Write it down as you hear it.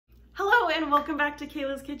and welcome back to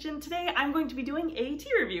Kayla's Kitchen. Today I'm going to be doing a tea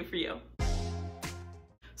review for you.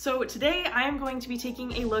 So today I am going to be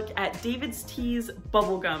taking a look at DAVIDsTea's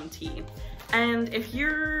bubblegum tea. And if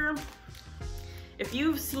you've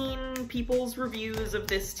seen people's reviews of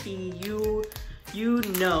this tea, you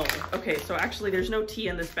know. Okay, so actually there's no tea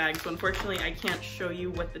in this bag, so unfortunately I can't show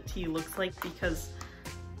you what the tea looks like because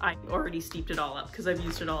I already steeped it all up because I've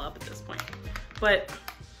used it all up at this point. But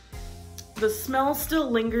the smell still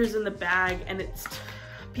lingers in the bag, and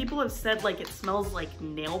people have said like it smells like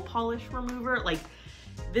nail polish remover. Like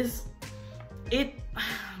this,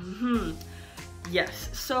 yes.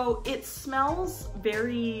 So it smells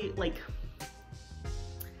very like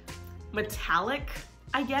metallic,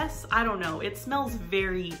 I guess. I don't know. It smells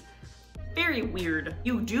very, very weird.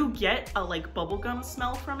 You do get a like bubblegum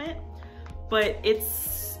smell from it, but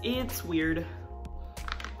it's weird.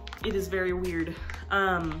 It is very weird.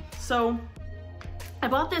 So I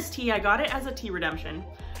bought this tea. I got it as a tea redemption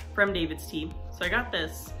from DAVIDsTea. So I got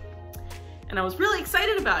this and I was really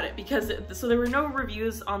excited about it because so there were no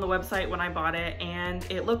reviews on the website when I bought it, and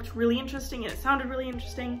it looked really interesting and it sounded really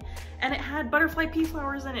interesting, and it had butterfly pea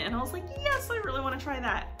flowers in it, and I was like, yes, I really want to try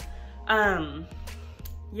that.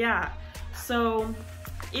 Yeah, so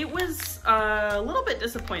it was a little bit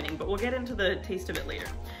disappointing, but we'll get into the taste of it later.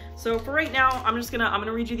 So for right now, I'm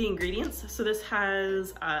gonna read you the ingredients. So this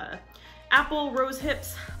has apple, rose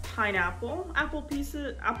hips, pineapple, apple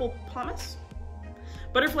pieces, apple pomace,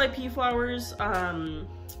 butterfly pea flowers,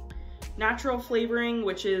 natural flavoring,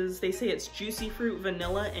 which is, they say it's juicy fruit,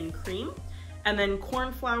 vanilla, and cream, and then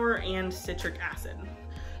corn flour and citric acid.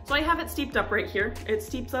 So I have it steeped up right here. It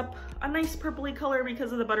steeps up a nice purpley color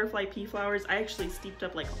because of the butterfly pea flowers. I actually steeped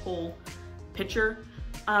up like a whole pitcher.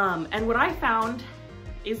 And what I found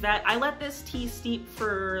is that I let this tea steep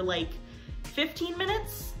for like 15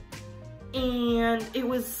 minutes and it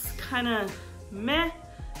was kind of meh.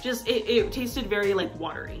 Just, it tasted very like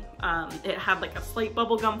watery. It had like a slight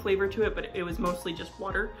bubblegum flavor to it, but it was mostly just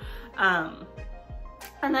water. And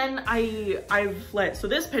then so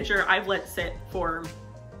this pitcher I've let sit for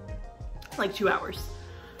like 2 hours.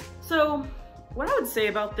 So what I would say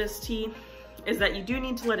about this tea is that you do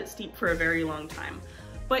need to let it steep for a very long time.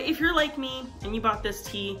 But if you're like me and you bought this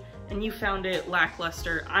tea and you found it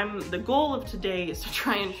lackluster, the goal of today is to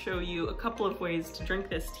try and show you a couple of ways to drink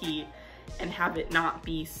this tea and have it not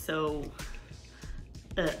be so,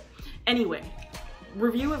 Anyway,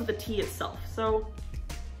 review of the tea itself. So,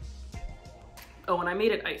 oh, and I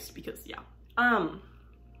made it iced because, yeah.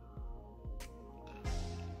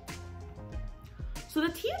 So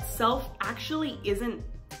the tea itself actually isn't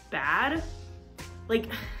bad.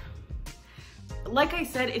 Like I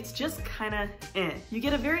said, it's just kind of You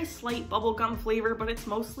get a very slight bubblegum flavor, but it's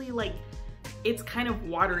mostly like, it's kind of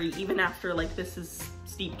watery even after like this is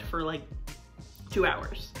steeped for like 2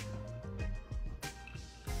 hours.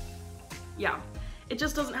 Yeah, it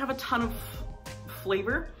just doesn't have a ton of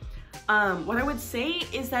flavor. What I would say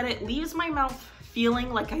is that it leaves my mouth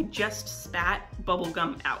feeling like I just spat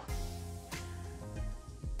bubblegum out.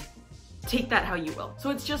 Take that how you will. So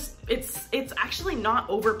it's actually not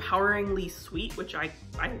overpoweringly sweet, which I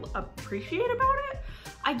appreciate about it,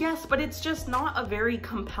 I guess, but it's just not a very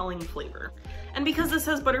compelling flavor. And because this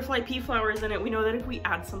has butterfly pea flowers in it, we know that if we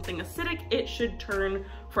add something acidic, it should turn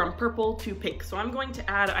from purple to pink. So I'm going to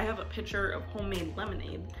add, I have a pitcher of homemade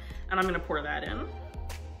lemonade, and I'm gonna pour that in.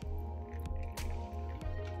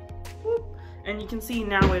 Whoop. And you can see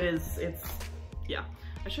now yeah.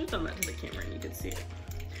 I should have done that to the camera and you could see it.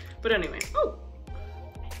 But anyway, oh.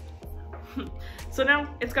 So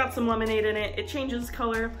now it's got some lemonade in it. It changes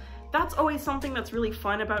color. That's always something that's really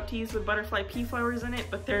fun about teas with butterfly pea flowers in it,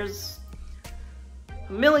 but there's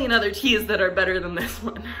a million other teas that are better than this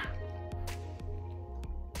one.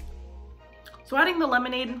 So adding the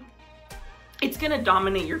lemonade, it's gonna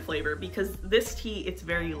dominate your flavor because this tea, it's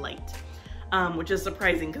very light, which is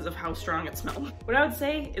surprising because of how strong it smelled. What I would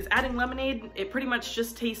say is adding lemonade, it pretty much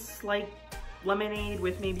just tastes like lemonade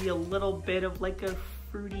with maybe a little bit of like a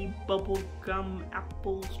fruity bubblegum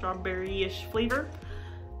apple strawberry-ish flavor.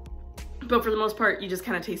 But for the most part, you just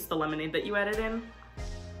kind of taste the lemonade that you added in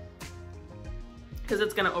because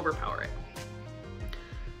it's gonna overpower it.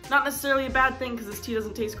 Not necessarily a bad thing because this tea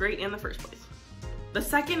doesn't taste great in the first place. The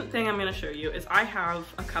second thing I'm gonna show you is I have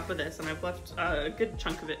a cup of this and I've left a good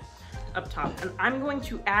chunk of it up top, and I'm going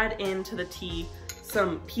to add into the tea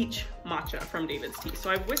some peach matcha from DAVIDsTea.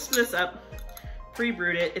 So I've whisked this up,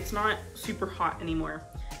 pre-brewed it. It's not super hot anymore.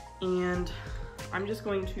 And I'm just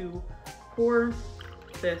going to pour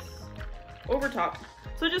this over top.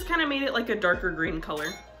 So it just kind of made it like a darker green color.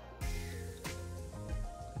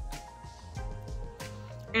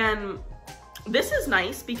 And This is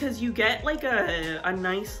nice because you get like a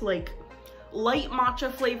nice like light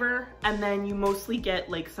matcha flavor, and then you mostly get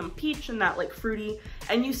like some peach and that like fruity,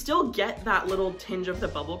 and you still get that little tinge of the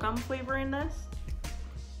bubblegum flavor in this.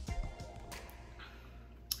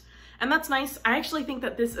 And that's nice. I actually think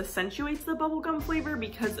that this accentuates the bubblegum flavor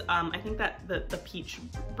because I think that the peach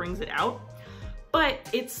brings it out. But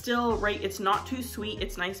it's still, right, it's not too sweet.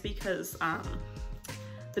 It's nice because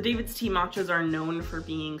the DAVIDsTea matchas are known for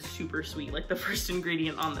being super sweet. Like the first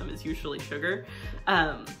ingredient on them is usually sugar.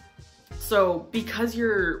 So because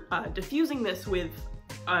you're diffusing this with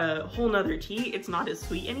a whole nother tea, it's not as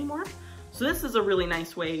sweet anymore. So this is a really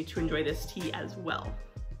nice way to enjoy this tea as well.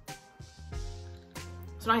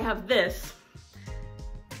 So now I have this,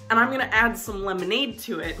 and I'm gonna add some lemonade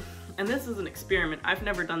to it. And this is an experiment. I've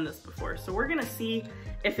never done this before. So we're gonna see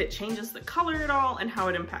if it changes the color at all and how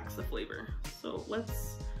it impacts the flavor. So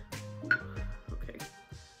let's, okay.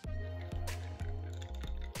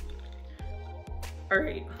 All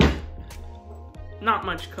right, not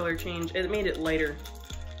much color change. It made it lighter.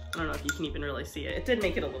 I don't know if you can even really see it. It did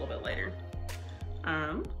make it a little bit lighter.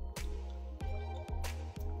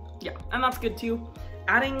 Yeah, and that's good too.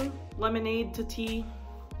 Adding lemonade to tea,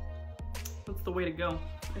 that's the way to go.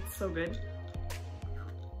 It's so good.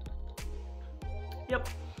 Yep,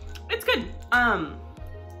 it's good.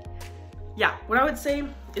 Yeah, what I would say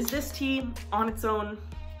is this tea on its own,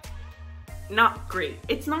 not great.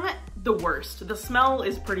 It's not the worst. The smell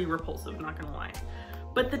is pretty repulsive, not gonna lie.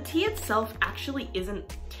 But the tea itself actually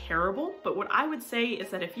isn't terrible. But what I would say is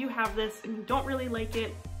that if you have this and you don't really like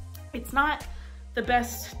it, it's not the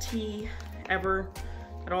best tea ever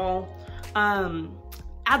at all.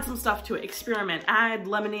 Add some stuff to it, experiment, add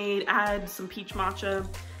lemonade, add some peach matcha,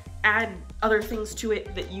 add other things to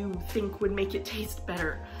it that you think would make it taste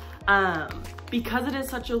better. Because it is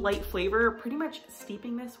such a light flavor, pretty much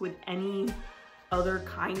steeping this with any other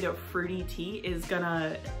kind of fruity tea is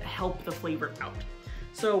gonna help the flavor out.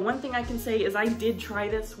 So one thing I can say is I did try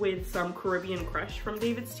this with some Caribbean Crush from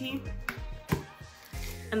DAVIDsTea,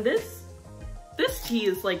 and this tea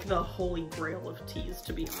is like the holy grail of teas,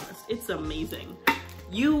 to be honest. It's amazing.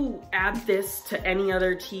 You add this to any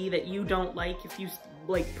other tea that you don't like, if you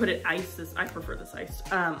like put it iced, I prefer this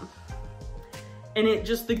iced, and it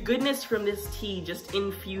just, the goodness from this tea just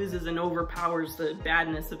infuses and overpowers the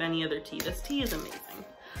badness of any other tea. This tea is amazing.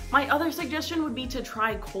 My other suggestion would be to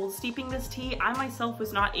try cold steeping this tea. I myself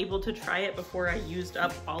was not able to try it before I used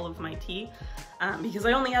up all of my tea, because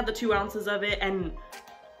I only had the 2 ounces of it, and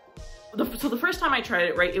so the first time I tried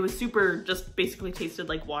it, right, it was super, just basically tasted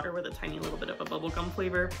like water with a tiny little bit of a bubblegum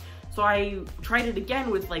flavor. So I tried it again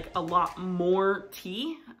with like a lot more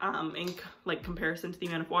tea in like comparison to the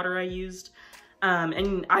amount of water I used.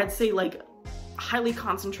 And I'd say like highly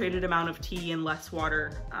concentrated amount of tea and less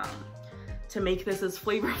water to make this as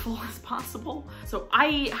flavorful as possible. So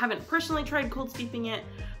I haven't personally tried cold steeping it,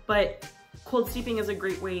 but cold steeping is a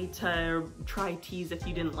great way to try teas if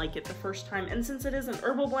you didn't like it the first time. And since it is an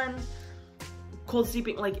herbal blend, cold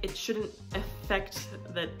steeping, like, it shouldn't affect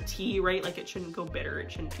the tea, right? Like, it shouldn't go bitter,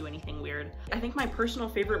 it shouldn't do anything weird. I think my personal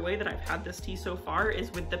favorite way that I've had this tea so far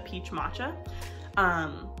is with the peach matcha.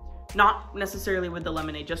 Not necessarily with the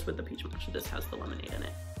lemonade, just with the peach matcha. This has the lemonade in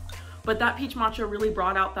it. But that peach matcha really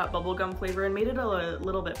brought out that bubblegum flavor and made it a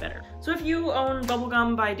little bit better. So if you own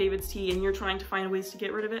bubblegum by DAVIDsTea and you're trying to find ways to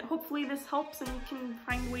get rid of it, hopefully this helps and you can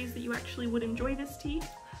find ways that you actually would enjoy this tea.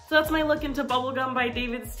 So that's my look into bubblegum by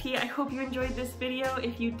DAVIDsTea. I hope you enjoyed this video.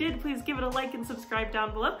 If you did, please give it a like and subscribe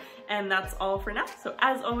down below. And that's all for now. So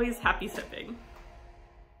as always, happy sipping.